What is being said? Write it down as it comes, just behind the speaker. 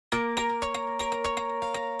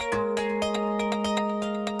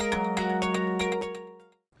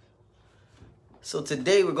So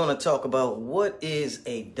today we're going to talk about what is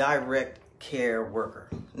a direct care worker.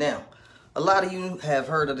 Now, a lot of you have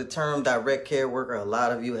heard of the term direct care worker. A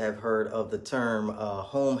lot of you have heard of the term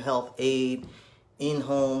home health aide,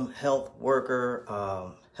 in-home health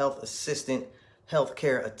worker, health assistant,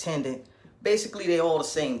 healthcare attendant. Basically, they're all the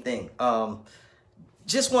same thing.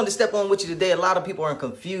 Just wanted to step on with you today. A lot of people are in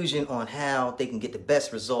confusion on how they can get the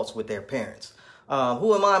best results with their parents.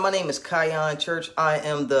 Who am I? My name is Kion Church. I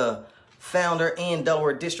am the founder and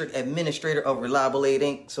Delaware District Administrator of Reliable Aid,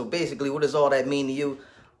 Inc. So basically, what does all that mean to you?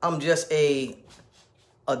 I'm just a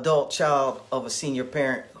adult child of a senior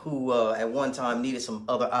parent who at one time needed some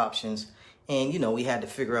other options. And, you know, we had to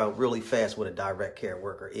figure out really fast what a direct care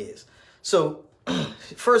worker is. So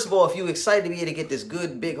first of all, if you're excited to be able to get this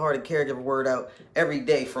good, big-hearted caregiver word out every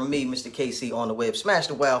day from me, Mr. KC, on the web, smash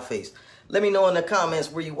the wow face. Let me know in the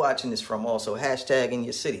comments where you're watching this from. Also, hashtag in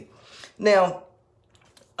your city. Now,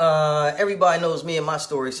 everybody knows me and my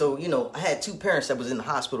story. So, you know, I had two parents that was in the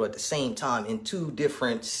hospital at the same time in two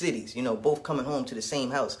different cities, you know, both coming home to the same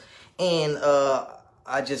house. And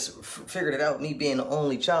I just figured it out, me being the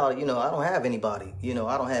only child, you know, I don't have anybody, you know,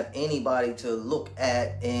 I don't have anybody to look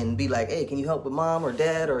at and be like, hey, can you help with mom or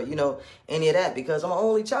dad or, you know, any of that, because I'm an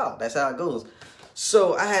only child. That's how it goes.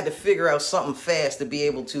 So I had to figure out something fast to be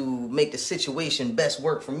able to make the situation best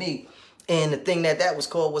work for me. And the thing that was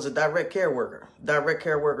called was a direct care worker. Direct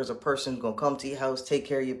care worker is a person who's going to come to your house, take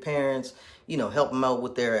care of your parents, you know, help them out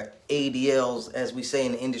with their ADLs, as we say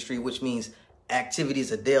in the industry, which means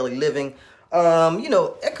activities of daily living. You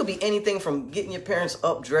know, it could be anything from getting your parents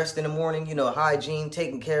up, dressed in the morning, you know, hygiene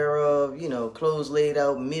taken care of, you know, clothes laid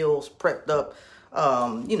out, meals prepped up,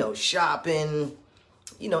 you know, shopping,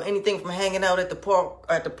 you know, anything from hanging out at the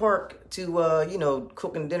park to, you know,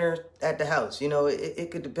 cooking dinner at the house. You know, it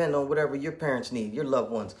could depend on whatever your parents need, your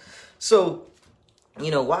loved ones. So, you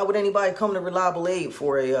know, why would anybody come to Reliable Aid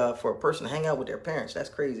for a person to hang out with their parents? That's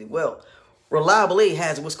crazy. Well, Reliable Aid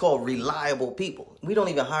has what's called reliable people. We don't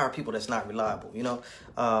even hire people that's not reliable, you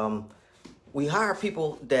know. We hire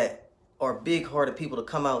people that are big-hearted people to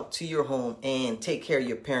come out to your home and take care of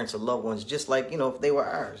your parents or loved ones, just like, you know, if they were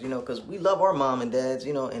ours, you know, because we love our mom and dads,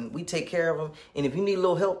 you know, and we take care of them. And if you need a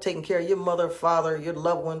little help taking care of your mother, father, your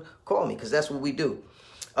loved one, call me, because that's what we do.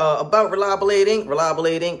 About Reliable Aid, Inc. Reliable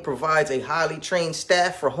Aid, Inc. provides a highly trained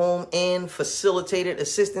staff for home and facilitated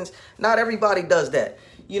assistance. Not everybody does that.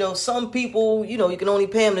 You know, some people, you know, you can only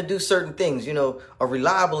pay them to do certain things. You know, a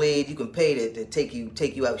Reliable Aid, you can pay to take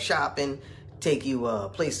you out shopping, take you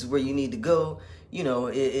places where you need to go. You know,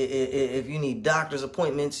 if you need doctor's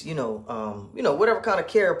appointments, you know, whatever kind of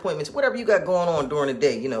care appointments, whatever you got going on during the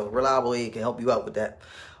day, you know, Reliable Aid can help you out with that.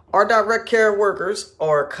 Our direct care workers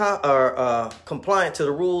are compliant to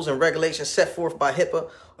the rules and regulations set forth by HIPAA,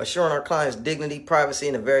 assuring our clients dignity, privacy,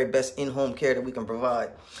 and the very best in-home care that we can provide.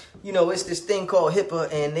 You know, it's this thing called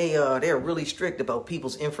HIPAA, and they're really strict about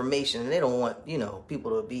people's information, and they don't want, you know,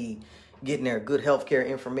 people to be getting their good healthcare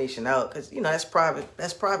information out, because, you know, that's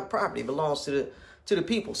private property. It belongs to the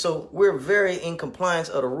people. So we're very in compliance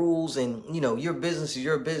of the rules, and, you know, your business is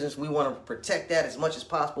your business. We want to protect that as much as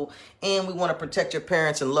possible, and we want to protect your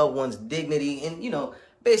parents and loved ones' dignity, and, you know,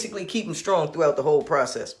 basically keep them strong throughout the whole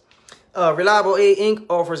process. Reliable Aid, Inc.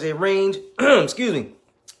 offers a range,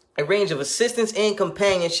 a range of assistance and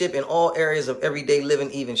companionship in all areas of everyday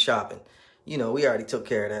living, even shopping. You know, we already took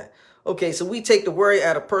care of that. Okay, so we take the worry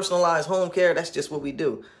out of personalized home care. That's just what we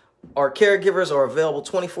do. Our caregivers are available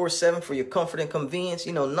 24/7 for your comfort and convenience.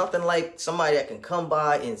 You know, nothing like somebody that can come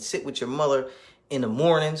by and sit with your mother in the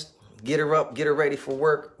mornings, get her up, get her ready for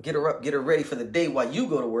work, get her up, get her ready for the day while you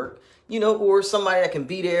go to work, you know, or somebody that can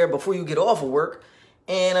be there before you get off of work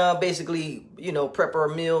and basically, you know, prep her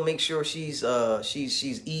a meal, make sure she's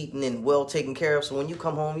eating and well taken care of. So when you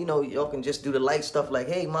come home, you know, y'all can just do the light stuff like,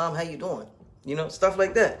 hey, mom, how you doing? You know, stuff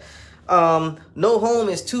like that. No home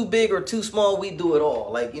is too big or too small. We do it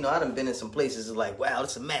all. Like, you know, I done been in some places like, wow,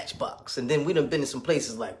 it's a matchbox. And then we done been in some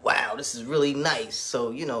places like, wow, this is really nice.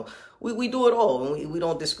 So, you know, we do it all, and we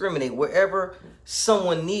don't discriminate. Wherever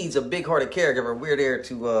someone needs a big-hearted caregiver, we're there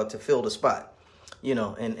to fill the spot, you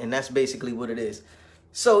know, and that's basically what it is.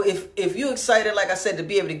 So if you're excited, like I said, to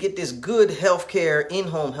be able to get this good healthcare,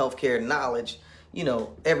 in-home healthcare knowledge, you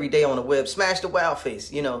know, every day on the web, smash the wow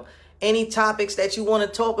face, you know. Any topics that you want to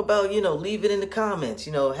talk about, you know, leave it in the comments.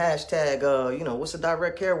 You know, hashtag, you know, what's a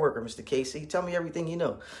direct care worker, Mr. KC? Tell me everything you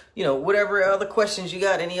know. You know, whatever other questions you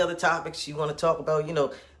got, any other topics you want to talk about, you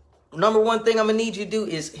know. Number one thing I'm going to need you to do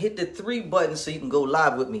is hit the 3 buttons so you can go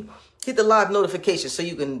live with me. Hit the live notification so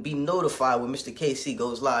you can be notified when Mr. KC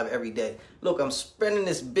goes live every day. Look, I'm spreading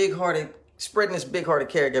this big-hearted spreading this big-hearted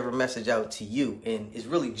caregiver message out to you, and it's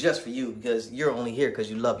really just for you because you're only here because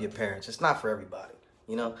you love your parents. It's not for everybody,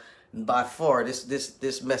 you know. By far,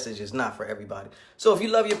 this message is not for everybody. So if you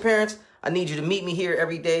love your parents, I need you to meet me here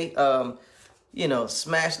every day. You know,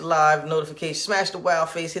 smash the live notification, smash the wow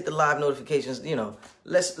face, hit the live notifications. You know,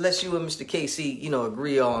 let's you and Mr. KC, you know,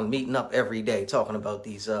 agree on meeting up every day, talking about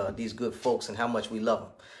these good folks and how much we love them.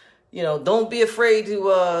 You know, don't be afraid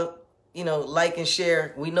to you know, like and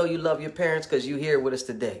share. We know you love your parents because you're here with us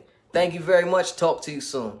today. Thank you very much. Talk to you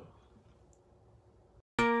soon.